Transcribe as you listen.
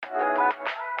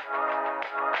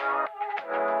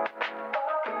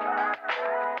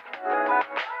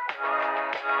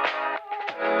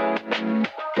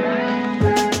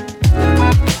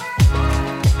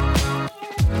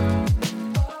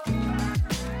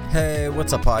Hey,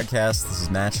 what's up, podcast? This is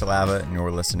Matt Shalava, and you're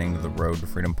listening to the Road to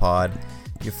Freedom Pod.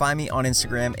 You can find me on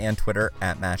Instagram and Twitter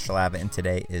at Matt Shalava, and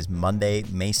today is Monday,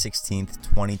 May 16th,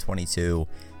 2022.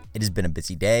 It has been a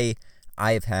busy day.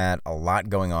 I have had a lot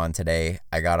going on today.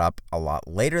 I got up a lot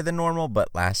later than normal,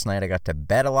 but last night I got to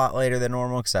bed a lot later than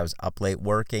normal because I was up late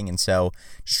working, and so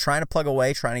just trying to plug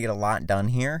away, trying to get a lot done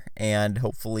here, and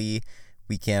hopefully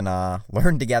we can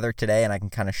learn together today, and I can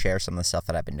kind of share some of the stuff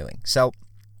that I've been doing. So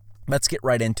let's get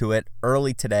right into it.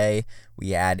 Early today, we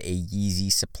had a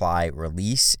Yeezy Supply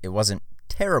release. It wasn't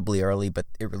terribly early, but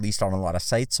it released on a lot of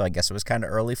sites, so I guess it was kind of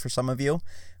early for some of you.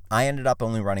 I ended up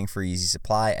only running for Yeezy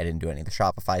Supply. I didn't do any of the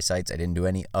Shopify sites. I didn't do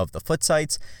any of the Foot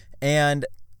sites, and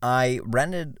I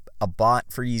rented a bot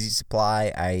for Yeezy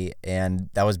Supply, and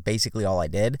that was basically all I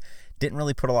did. Didn't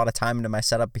really put a lot of time into my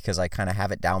setup because I kind of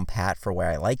have it down pat for where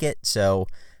I like it, so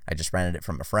I just rented it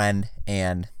from a friend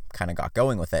and kind of got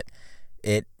going with it.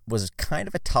 It was kind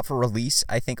of a tougher release.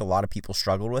 I think a lot of people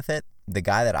struggled with it. The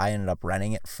guy that I ended up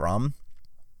renting it from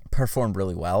performed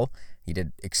really well. He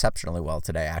did exceptionally well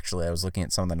today, actually. I was looking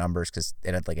at some of the numbers because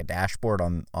it had like a dashboard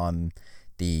on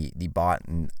the bot,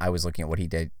 and I was looking at what he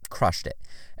did, crushed it.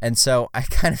 And so I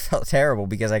kind of felt terrible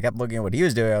because I kept looking at what he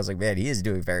was doing. I was like, man, he is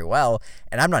doing very well,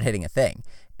 and I'm not hitting a thing.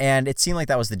 And it seemed like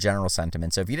that was the general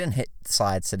sentiment. So if you didn't hit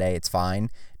slides today, it's fine.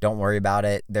 Don't worry about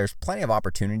it. There's plenty of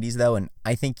opportunities, though, and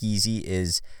I think the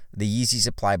Yeezy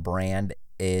Supply brand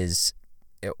is,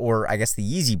 or I guess the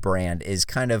Yeezy brand is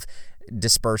kind of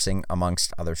dispersing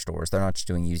amongst other stores. They're not just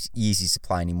doing Yeezy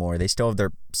Supply anymore. They still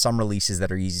have some releases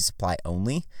that are Yeezy Supply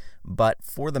only, but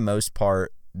for the most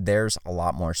part, there's a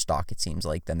lot more stock, it seems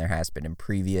like, than there has been in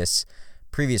previous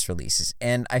releases.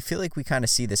 And I feel like we kind of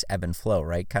see this ebb and flow,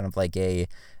 right? Kind of like I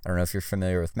don't know if you're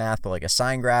familiar with math, but like a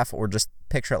sine graph, or just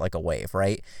picture it like a wave,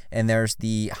 right? And there's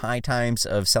the high times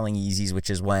of selling Yeezys, which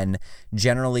is when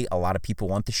generally a lot of people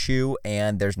want the shoe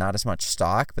and there's not as much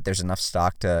stock, but there's enough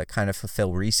stock to kind of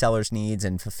fulfill resellers' needs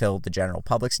and fulfill the general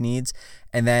public's needs.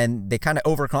 And then they kind of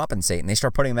overcompensate and they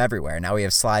start putting them everywhere. Now we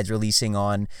have slides releasing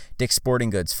on Dick's Sporting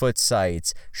Goods, Foot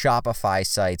sites, Shopify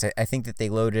sites. I think that they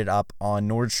loaded up on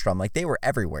Nordstrom. Like, they were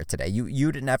everywhere today.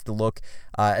 You didn't have to look.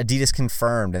 Adidas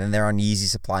confirmed, and then they're on Yeezy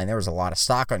Supply, and there was a lot of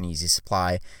stock on Yeezy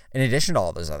Supply in addition to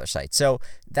all those other sites. So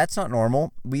that's not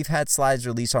normal. We've had slides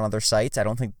released on other sites. I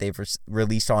don't think they've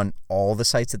released on all the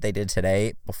sites that they did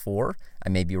today before. I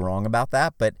may be wrong about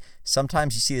that, but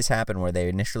sometimes you see this happen where they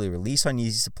initially release on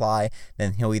Yeezy Supply,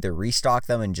 then he'll either restock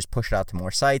them and just push it out to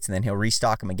more sites, and then he'll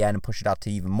restock them again and push it out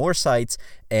to even more sites,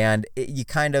 and he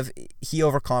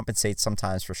overcompensates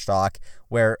sometimes for stock,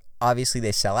 where obviously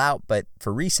they sell out, but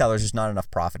for resellers, there's not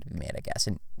enough profit to be made, I guess,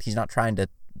 and he's not trying to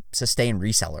sustain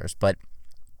resellers, but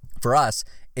for us,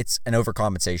 it's an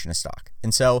overcompensation of stock.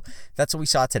 And so that's what we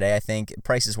saw today. I think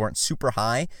prices weren't super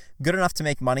high, good enough to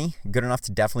make money, good enough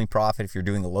to definitely profit. If you're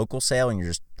doing a local sale and you're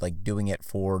just like doing it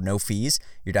for no fees,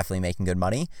 you're definitely making good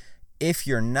money. If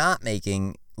you're not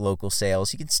making local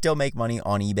sales, you can still make money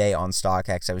on eBay, on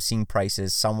StockX. I was seeing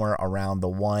prices somewhere around the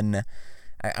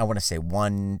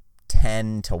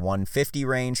 110 to 150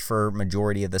 range for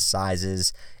majority of the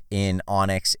sizes in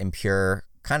Onyx and Pure,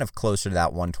 kind of closer to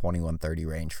that 120, 130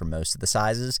 range for most of the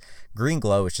sizes. Green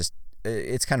Glow is just,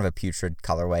 it's kind of a putrid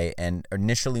colorway, and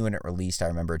initially when it released, I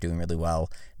remember it doing really well.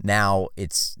 Now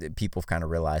people have kind of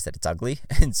realized that it's ugly,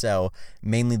 and so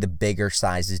mainly the bigger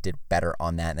sizes did better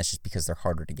on that, and that's just because they're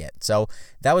harder to get. So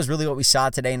that was really what we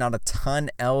saw today. Not a ton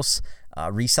else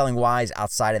reselling wise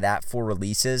outside of that for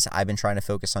releases. I've been trying to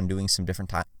focus on doing some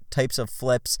different types of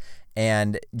flips,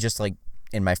 and just like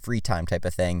in my free time type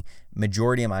of thing,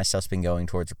 majority of my stuff's been going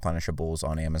towards replenishables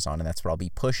on Amazon, and that's what I'll be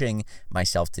pushing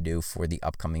myself to do for the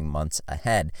upcoming months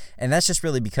ahead. And that's just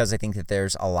really because I think that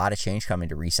there's a lot of change coming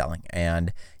to reselling,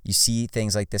 and you see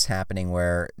things like this happening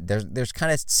where there's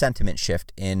kind of sentiment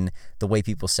shift in the way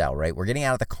people sell, right? We're getting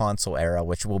out of the console era,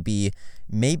 which will be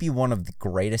maybe one of the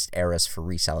greatest eras for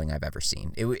reselling I've ever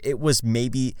seen. It was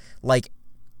maybe like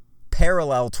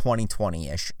parallel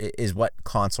 2020-ish is what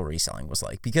console reselling was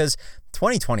like, because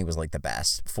 2020 was like the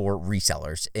best for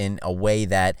resellers in a way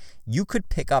that you could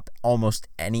pick up almost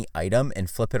any item and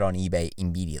flip it on eBay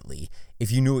immediately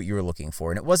if you knew what you were looking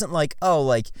for. And it wasn't like, oh,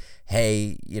 like,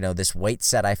 hey, this weight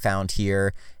set I found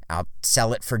here, I'll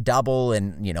sell it for double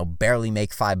and, barely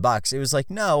make $5. It was like,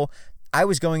 no, I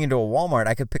was going into a Walmart,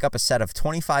 I could pick up a set of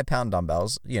 25-pound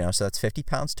dumbbells, so that's 50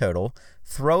 pounds total,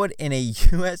 throw it in a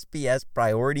USPS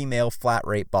priority mail flat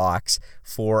rate box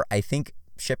for, I think,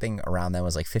 shipping around then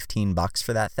was like $15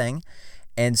 for that thing.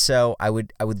 And so I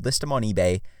would list them on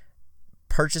eBay,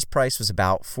 purchase price was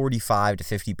about $45 to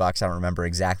 $50. I don't remember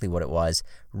exactly what it was.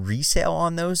 Resale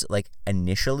on those, like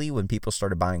initially when people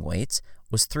started buying weights,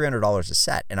 was $300 a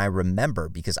set. And I remember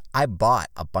because I bought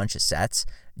a bunch of sets,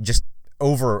 just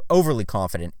overly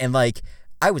confident. And like,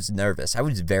 I was nervous. I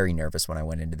was very nervous when I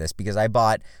went into this because I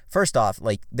bought, first off,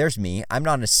 like there's me. I'm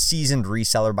not a seasoned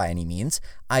reseller by any means.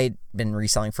 I'd been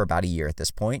reselling for about a year at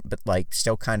this point, but like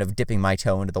still kind of dipping my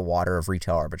toe into the water of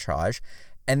retail arbitrage.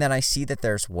 And then I see that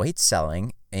there's weights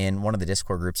selling in one of the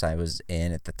Discord groups I was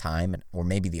in at the time, or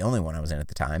maybe the only one I was in at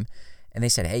the time. And they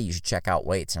said, hey, you should check out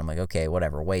weights. And I'm like, okay,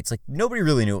 whatever, weights. Like nobody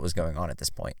really knew what was going on at this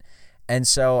point. And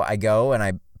so I go and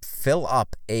I fill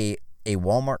up a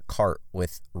Walmart cart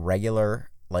with regular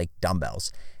like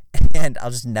dumbbells, and I'll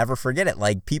just never forget it.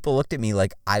 Like people looked at me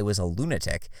like I was a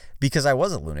lunatic because I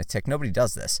was a lunatic. Nobody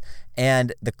does this.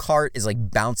 And the cart is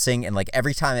like bouncing, and like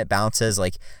every time it bounces,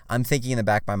 like I'm thinking in the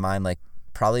back of my mind, like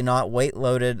probably not weight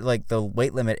loaded. Like the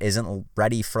weight limit isn't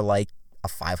ready for like a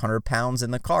 500 pounds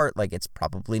in the cart. Like it's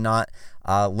probably not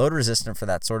load resistant for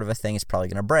that sort of a thing. It's probably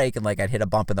going to break. And like I'd hit a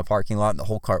bump in the parking lot and the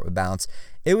whole cart would bounce.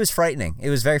 It was frightening.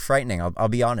 It was very frightening. I'll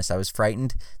be honest. I was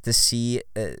frightened to see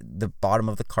the bottom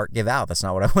of the cart give out. That's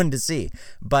not what I wanted to see.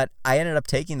 But I ended up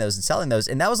taking those and selling those.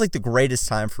 And that was like the greatest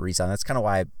time for reselling. That's kind of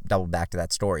why I doubled back to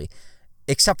that story.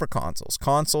 Except for consoles.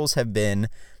 Consoles have been,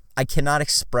 I cannot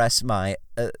express my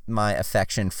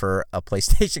affection for a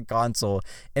PlayStation console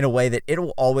in a way that it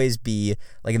will always be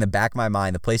like in the back of my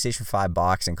mind. The PlayStation 5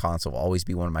 box and console will always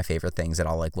be one of my favorite things that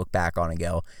I'll like look back on and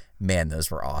go, man, those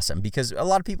were awesome, because a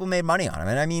lot of people made money on them.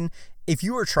 And I mean, if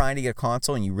you were trying to get a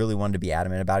console and you really wanted to be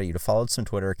adamant about it, you'd have followed some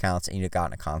Twitter accounts and you'd have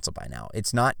gotten a console by now.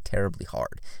 It's not terribly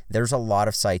hard. There's a lot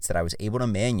of sites that I was able to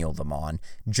manual them on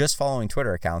just following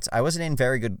Twitter accounts. I wasn't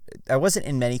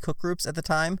in many cook groups at the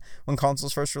time when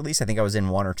consoles first released. I think I was in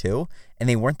one or two, and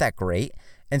they weren't that great.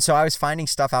 And so I was finding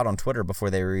stuff out on Twitter before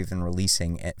they were even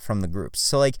releasing it from the groups.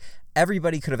 So like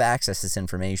everybody could have accessed this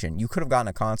information. You could have gotten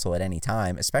a console at any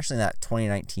time, especially in that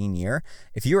 2019 year.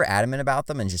 If you were adamant about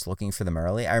them and just looking for them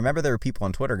early, I remember there were people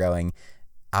on Twitter going,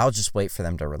 I'll just wait for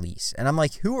them to release. And I'm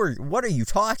like, what are you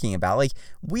talking about? Like,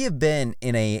 we have been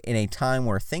in a time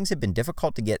where things have been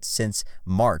difficult to get since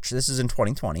March. This is in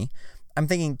 2020. I'm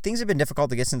thinking things have been difficult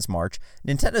to get since March.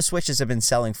 Nintendo Switches have been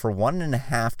selling for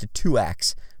 1.5 to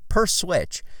 2x per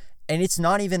Switch. And it's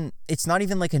not even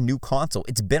like a new console.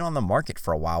 It's been on the market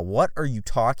for a while. What are you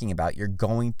talking about? You're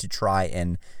going to try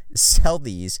and sell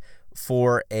these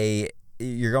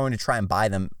you're going to try and buy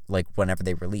them like whenever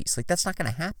they release. Like that's not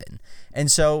going to happen. And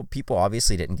so people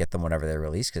obviously didn't get them whenever they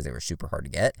released because they were super hard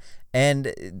to get.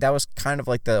 And that was kind of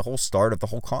like the whole start of the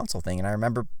whole console thing. And I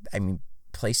remember,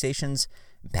 PlayStations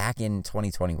back in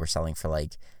 2020 were selling for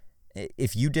like,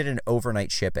 if you did an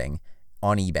overnight shipping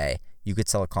on eBay, you could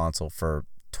sell a console for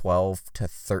 $1,200 to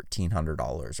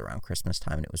 $1,300 around Christmas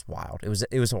time, and it was wild. It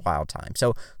was a wild time.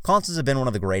 So consoles have been one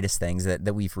of the greatest things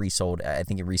that we've resold, I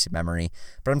think, in recent memory.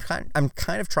 But I'm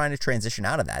kind of trying to transition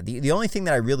out of that. The only thing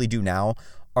that I really do now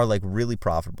are like really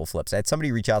profitable flips. I had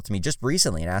somebody reach out to me just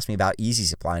recently and ask me about Easy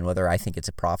Supply and whether I think it's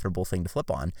a profitable thing to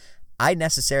flip on. I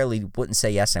necessarily wouldn't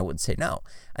say yes and I wouldn't say no.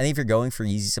 I think if you're going for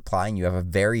Easy Supply and you have a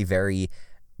very, very,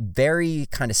 very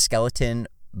kind of skeleton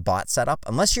bot setup,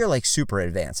 unless you're like super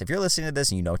advanced. If you're listening to this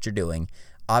and you know what you're doing,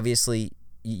 obviously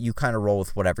you kind of roll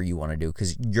with whatever you want to do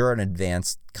because you're an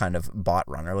advanced kind of bot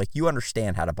runner. Like you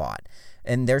understand how to bot.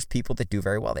 And there's people that do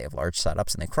very well. They have large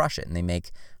setups and they crush it and they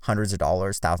make hundreds of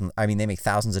dollars, they make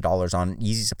thousands of dollars on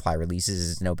Easy Supply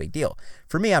releases. It's no big deal.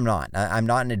 For me, I'm not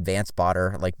an advanced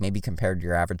botter, like maybe compared to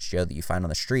your average Joe that you find on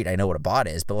the street. I know what a bot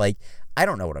is, but like I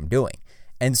don't know what I'm doing.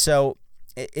 And so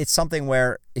it's something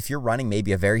where if you're running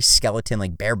maybe a very skeleton,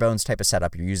 like bare bones type of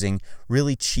setup, you're using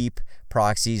really cheap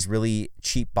proxies, really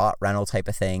cheap bot rental type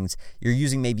of things. You're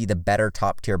using maybe the better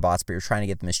top tier bots, but you're trying to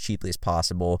get them as cheaply as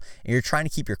possible. And you're trying to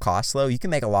keep your costs low. You can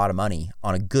make a lot of money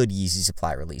on a good Easy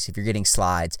Supply release. If you're getting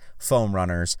slides, foam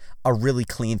runners, a really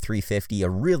clean 350, a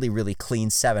really, really clean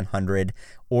 700,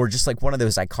 or just like one of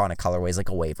those iconic colorways, like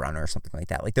a Wave Runner or something like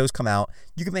that. Like those come out,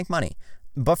 you can make money.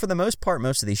 But for the most part,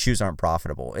 most of these shoes aren't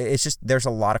profitable. It's just there's a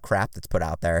lot of crap that's put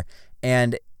out there.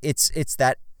 And it's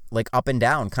that like up and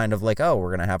down kind of like, oh, we're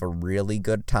going to have a really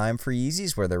good time for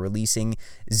Yeezys where they're releasing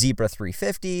Zebra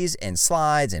 350s and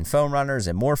slides and foam runners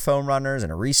and more foam runners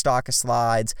and a restock of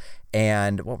slides.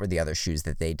 And what were the other shoes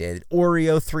that they did?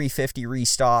 Oreo 350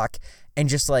 restock. And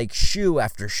just like shoe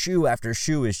after shoe after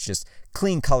shoe is just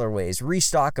clean colorways,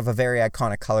 restock of a very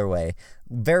iconic colorway,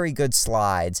 very good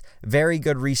slides, very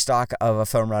good restock of a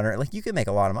foam runner. Like you can make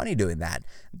a lot of money doing that.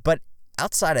 But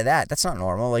outside of that, that's not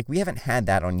normal. Like, we haven't had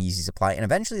that on Yeezy supply, and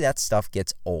eventually that stuff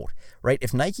gets old, right?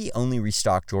 If Nike only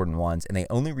restocked Jordan 1s and they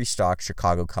only restocked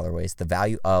Chicago colorways, the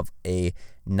value of a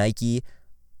Nike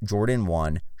Jordan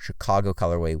 1 Chicago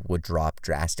colorway would drop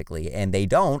drastically, and they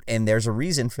don't, and there's a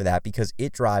reason for that because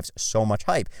it drives so much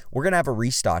hype. We're going to have a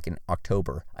restock in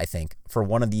October, I think, for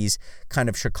one of these kind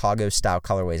of Chicago-style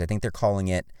colorways. I think they're calling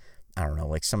it, I don't know,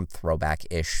 like some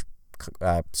throwback-ish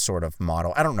sort of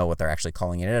model. I don't know what they're actually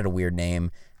calling it. It had a weird name,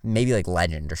 maybe like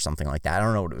Legend or something like that. I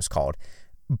don't know what it was called.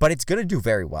 But it's going to do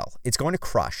very well. It's going to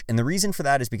crush. And the reason for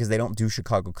that is because they don't do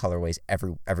Chicago colorways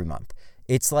every month.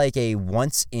 It's like a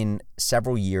once in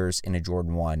several years in a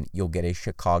Jordan 1, you'll get a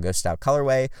Chicago style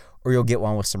colorway, or you'll get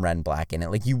one with some red and black in it.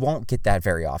 Like, you won't get that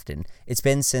very often. It's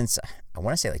been since, I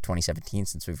want to say like 2017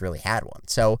 since we've really had one.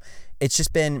 So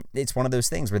it's one of those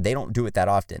things where they don't do it that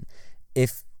often.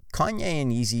 If Kanye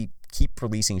and Yeezy keep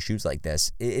releasing shoes like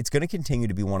this, it's going to continue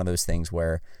to be one of those things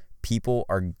where people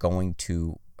are going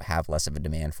to have less of a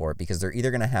demand for it because they're either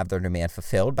going to have their demand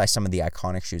fulfilled by some of the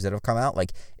iconic shoes that have come out.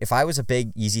 Like, if I was a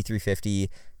big Yeezy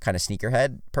 350 kind of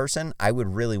sneakerhead person, I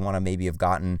would really want to maybe have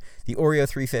gotten the Oreo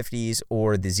 350s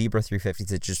or the Zebra 350s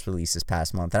that just released this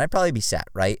past month, and I'd probably be set,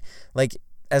 right? Like,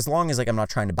 as long as like I'm not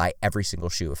trying to buy every single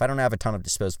shoe. If I don't have a ton of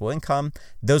disposable income,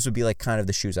 those would be like kind of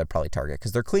the shoes I'd probably target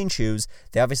because they're clean shoes.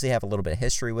 They obviously have a little bit of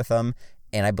history with them.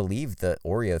 And I believe the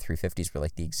Oreo 350s were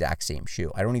like the exact same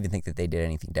shoe. I don't even think that they did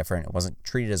anything different. It wasn't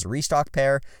treated as a restock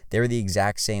pair. They were the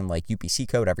exact same like UPC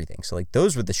code, everything. So like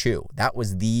those were the shoe. That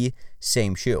was the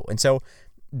same shoe. And so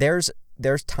there's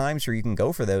times where you can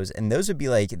go for those, and those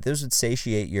would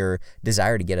satiate your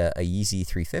desire to get a Yeezy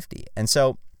 350. And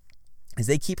so as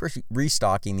they keep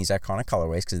restocking these iconic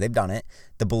colorways, because they've done it,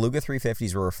 the Beluga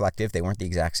 350s were reflective. They weren't the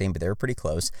exact same, but they were pretty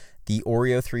close. The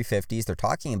Oreo 350s, they're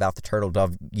talking about the Turtle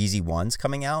Dove Yeezy 1s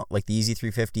coming out, like the Yeezy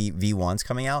 350 V1s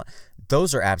coming out.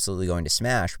 Those are absolutely going to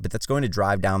smash, but that's going to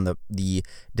drive down the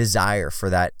desire for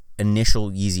that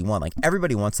initial Yeezy 1. Like,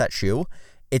 everybody wants that shoe.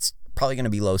 It's probably going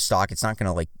to be low stock. It's not going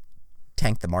to like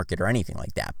tank the market or anything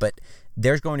like that, but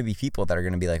there's going to be people that are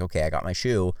going to be like, okay, I got my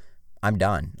shoe, I'm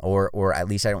done. Or at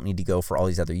least I don't need to go for all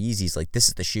these other Yeezys. Like, this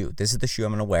is the shoe. This is the shoe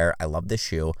I'm going to wear. I love this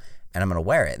shoe, and I'm going to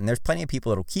wear it. And there's plenty of people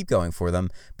that'll keep going for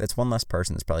them, but it's one less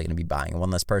person that's probably going to be buying. And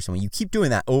one less person, when you keep doing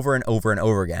that over and over and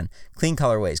over again, clean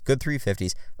colorways, good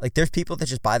 350s, like, there's people that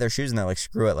just buy their shoes and they're like,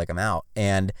 screw it, like, I'm out.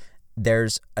 And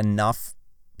there's enough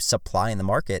supply in the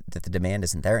market that the demand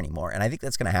isn't there anymore. And I think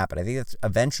that's going to happen. I think that's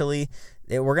eventually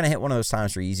we're going to hit one of those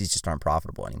times where Yeezys just aren't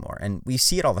profitable anymore. And we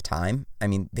see it all the time. I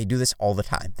mean, they do this all the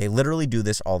time. They literally do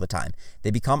this all the time. They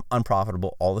become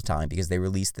unprofitable all the time because they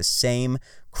release the same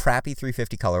crappy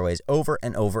 350 colorways over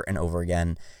and over and over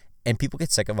again. And people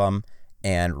get sick of them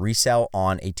and resell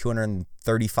on a $235,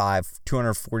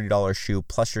 $240 shoe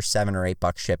plus your $7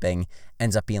 or $8 shipping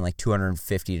ends up being like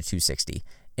 $250 to $260.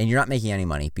 And you're not making any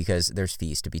money because there's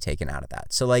fees to be taken out of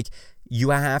that. So like,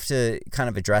 you have to kind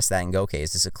of address that and go, okay,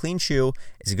 is this a clean shoe?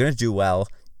 Is it going to do well?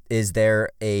 Is there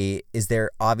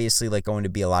obviously like going to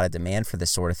be a lot of demand for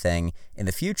this sort of thing in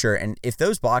the future? And if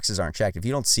those boxes aren't checked, if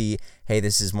you don't see, hey,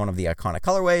 this is one of the iconic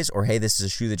colorways, or hey, this is a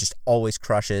shoe that just always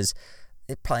crushes,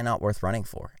 it's probably not worth running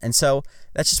for. And so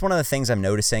that's just one of the things I'm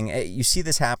noticing. You see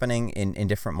this happening in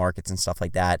different markets and stuff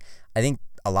like that. I think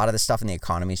a lot of the stuff in the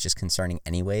economy is just concerning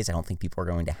anyways. I don't think people are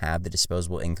going to have the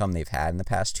disposable income they've had in the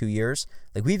past 2 years.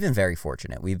 Like, we've been very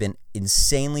fortunate. We've been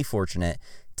insanely fortunate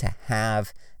to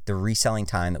have the reselling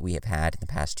time that we have had in the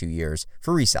past 2 years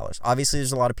for resellers. Obviously,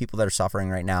 there's a lot of people that are suffering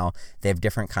right now. They have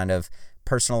different kind of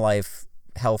personal life,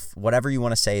 health, whatever you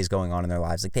want to say is going on in their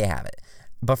lives. Like, they have it.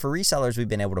 But for resellers, we've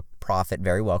been able to profit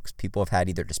very well because people have had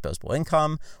either disposable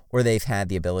income or they've had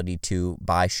the ability to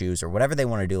buy shoes or whatever they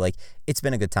want to do. Like, it's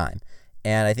been a good time.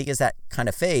 And I think as that kind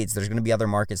of fades, there's going to be other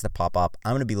markets that pop up.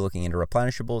 I'm going to be looking into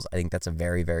replenishables. I think that's a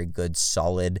very, very good,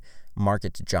 solid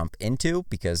market to jump into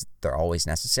because they're always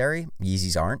necessary.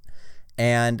 Yeezys aren't.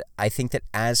 And I think that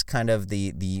as kind of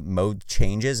the mode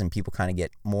changes and people kind of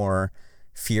get more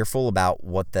fearful about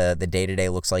what the day-to-day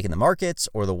looks like in the markets,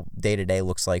 or the day-to-day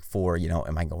looks like for,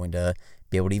 am I going to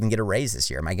be able to even get a raise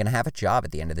this year? Am I going to have a job at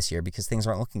the end of this year because things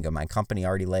aren't looking good? My company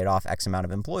already laid off X amount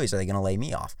of employees. Are they going to lay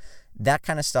me off? That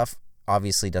kind of stuff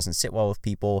obviously doesn't sit well with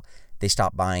people. They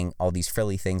stop buying all these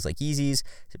frilly things like Yeezys,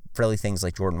 frilly things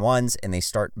like Jordan 1s, and they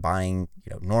start buying,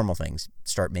 normal things.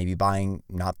 Start maybe buying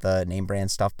not the name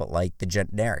brand stuff, but like the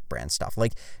generic brand stuff.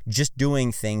 Like, just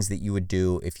doing things that you would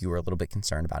do if you were a little bit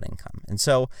concerned about income. And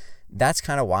so that's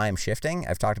kind of why I'm shifting.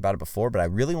 I've talked about it before, but I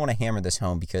really want to hammer this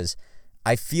home because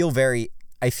I feel very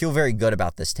I feel very good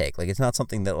about this take. Like, it's not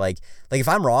something that like if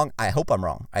I'm wrong, I hope I'm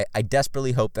wrong. I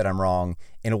desperately hope that I'm wrong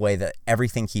in a way that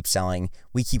everything keeps selling.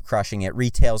 We keep crushing it.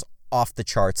 Retail's off the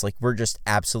charts. Like, we're just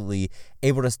absolutely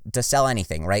able to sell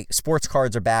anything, right? Sports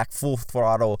cards are back full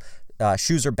throttle.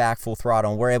 Shoes are back full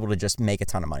throttle, and we're able to just make a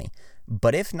ton of money.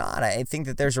 But if not, I think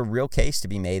that there's a real case to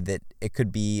be made that it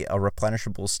could be a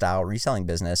replenishable style reselling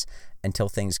business until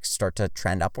things start to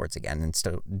trend upwards again,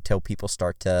 and until people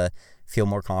start to feel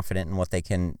more confident in what they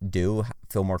can do,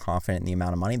 feel more confident in the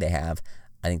amount of money they have.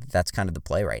 I think that's kind of the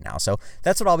play right now. So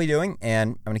that's what I'll be doing,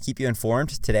 and I'm going to keep you informed.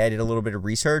 Today I did a little bit of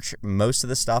research. Most of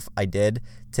the stuff I did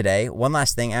today. One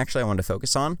last thing, actually, I wanted to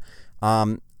focus on.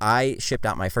 I shipped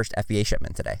out my first FBA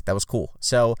shipment today. That was cool.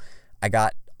 So I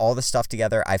got all the stuff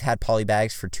together. I've had poly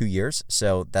bags for 2 years,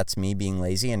 so that's me being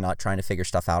lazy and not trying to figure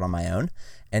stuff out on my own.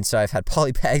 And so I've had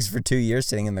poly bags for 2 years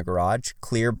sitting in the garage,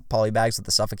 clear poly bags with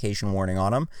the suffocation warning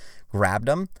on them, grabbed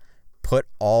them, put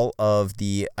all of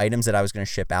the items that I was going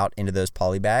to ship out into those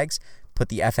poly bags, put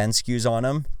the FN SKUs on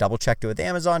them, double-checked it with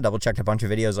Amazon, double-checked a bunch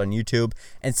of videos on YouTube,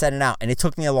 and sent it out. And it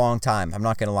took me a long time. I'm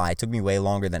not going to lie. It took me way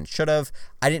longer than it should have.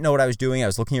 I didn't know what I was doing. I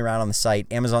was looking around on the site.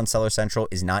 Amazon Seller Central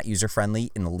is not user-friendly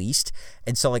in the least.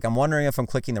 And so, like, I'm wondering if I'm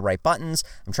clicking the right buttons.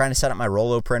 I'm trying to set up my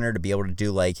Rollo printer to be able to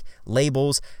do, like,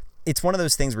 labels. It's one of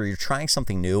those things where you're trying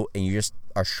something new and you just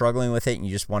are struggling with it, and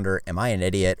you just wonder, am I an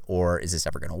idiot, or is this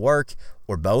ever going to work,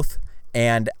 or both?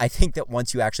 And I think that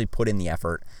once you actually put in the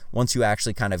effort, once you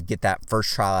actually kind of get that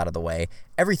first trial out of the way,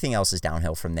 everything else is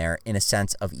downhill from there in a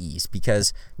sense of ease.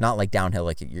 Because not like downhill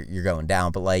like you're going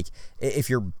down, but like if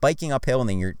you're biking uphill and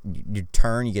then you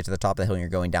turn, you get to the top of the hill and you're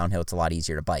going downhill, it's a lot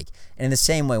easier to bike. And in the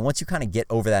same way, once you kind of get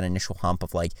over that initial hump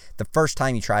of like the first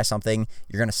time you try something,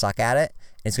 you're going to suck at it.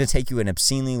 It's going to take you an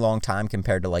obscenely long time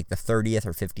compared to like the 30th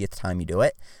or 50th time you do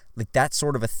it. Like that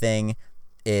sort of a thing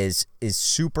is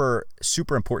super,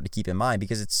 super important to keep in mind,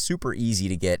 because it's super easy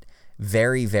to get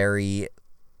very, very,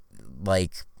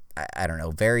 like, I don't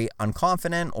know, very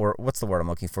unconfident, or what's the word I'm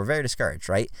looking for? Very discouraged,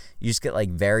 right? You just get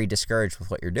like very discouraged with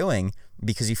what you're doing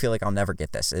because you feel like I'll never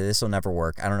get this. This will never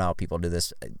work. I don't know how people do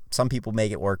this. Some people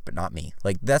make it work, but not me.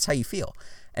 Like, that's how you feel.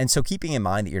 And so keeping in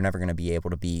mind that you're never going to be able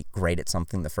to be great at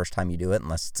something the first time you do it,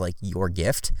 unless it's like your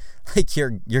gift, like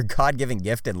your God-given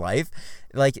gift in life,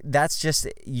 like that's just,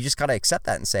 you just got to accept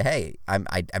that and say, hey,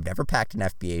 I've never packed an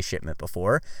FBA shipment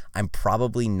before. I'm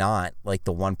probably not like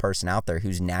the one person out there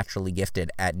who's naturally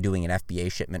gifted at doing an FBA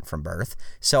shipment from birth.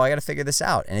 So I got to figure this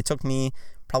out. And it took me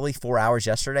probably 4 hours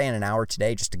yesterday and an hour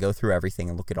today just to go through everything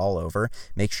and look it all over,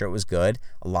 make sure it was good.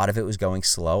 A lot of it was going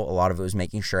slow. A lot of it was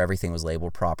making sure everything was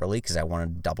labeled properly, because I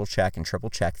wanted to double check and triple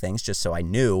check things just so I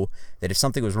knew that if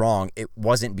something was wrong, it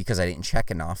wasn't because I didn't check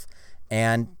enough.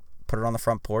 And put it on the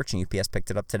front porch, and UPS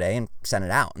picked it up today and sent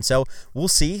it out. And so we'll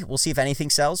see. We'll see if anything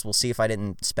sells. We'll see if I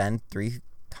didn't spend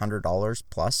 $300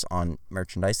 plus on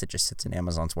merchandise that just sits in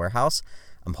Amazon's warehouse.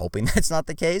 I'm hoping that's not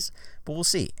the case, but we'll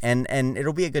see. And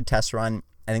it'll be a good test run.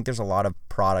 I think there's a lot of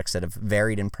products that have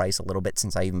varied in price a little bit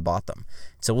since I even bought them.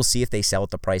 So we'll see if they sell at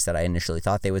the price that I initially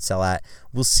thought they would sell at.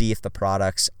 We'll see if the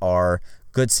products are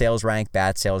good sales rank,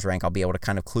 bad sales rank. I'll be able to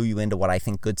kind of clue you into what I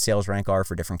think good sales rank are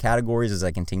for different categories as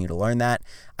I continue to learn that.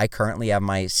 I currently have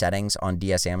my settings on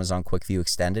DS Amazon Quick View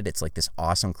Extended. It's like this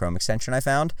awesome Chrome extension I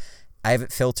found. I have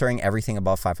it filtering everything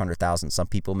above 500,000. Some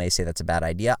people may say that's a bad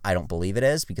idea. I don't believe it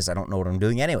is, because I don't know what I'm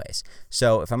doing anyways.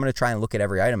 So if I'm going to try and look at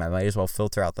every item, I might as well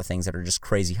filter out the things that are just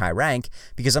crazy high rank,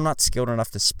 because I'm not skilled enough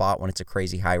to spot when it's a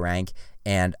crazy high rank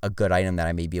and a good item that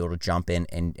I may be able to jump in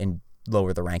and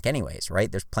lower the rank anyways,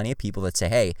 right? There's plenty of people that say,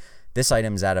 hey, this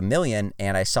item's at $1 million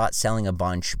and I saw it selling a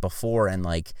bunch before in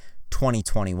like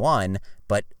 2021,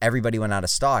 but everybody went out of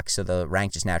stock, so the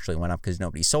rank just naturally went up because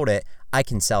nobody sold it. I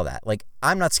can sell that. Like,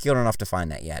 I'm not skilled enough to find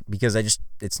that yet, because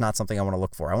it's not something I want to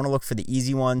look for. I want to look for the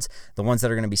easy ones, the ones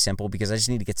that are going to be simple, because I just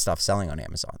need to get stuff selling on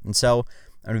Amazon. And so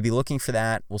I'm going to be looking for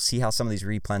that. We'll see how some of these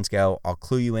replens go. I'll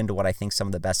clue you into what I think some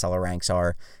of the best seller ranks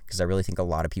are, because I really think a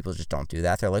lot of people just don't do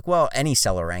that. They're like, well, any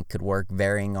seller rank could work,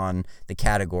 varying on the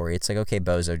category. It's like, okay,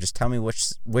 bozo, just tell me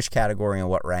which category and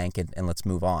what rank, and let's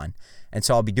move on. And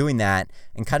so I'll be doing that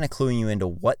and kind of cluing you into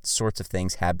what sorts of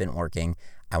things have been working.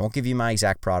 I won't give you my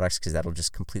exact products, because that'll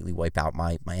just completely wipe out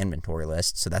my inventory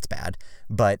list, so that's bad.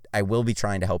 But I will be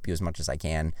trying to help you as much as I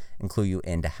can and clue you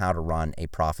into how to run a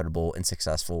profitable and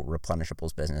successful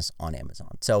replenishables business on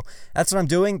Amazon. So that's what I'm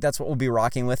doing. That's what we'll be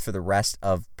rocking with for the rest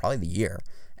of probably the year.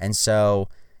 And so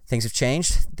things have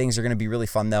changed. Things are going to be really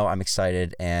fun, though. I'm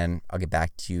excited, and I'll get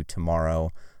back to you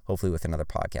tomorrow, hopefully with another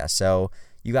podcast. So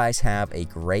you guys have a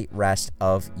great rest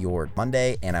of your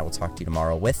Monday, and I will talk to you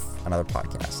tomorrow with another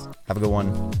podcast. Have a good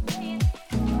one.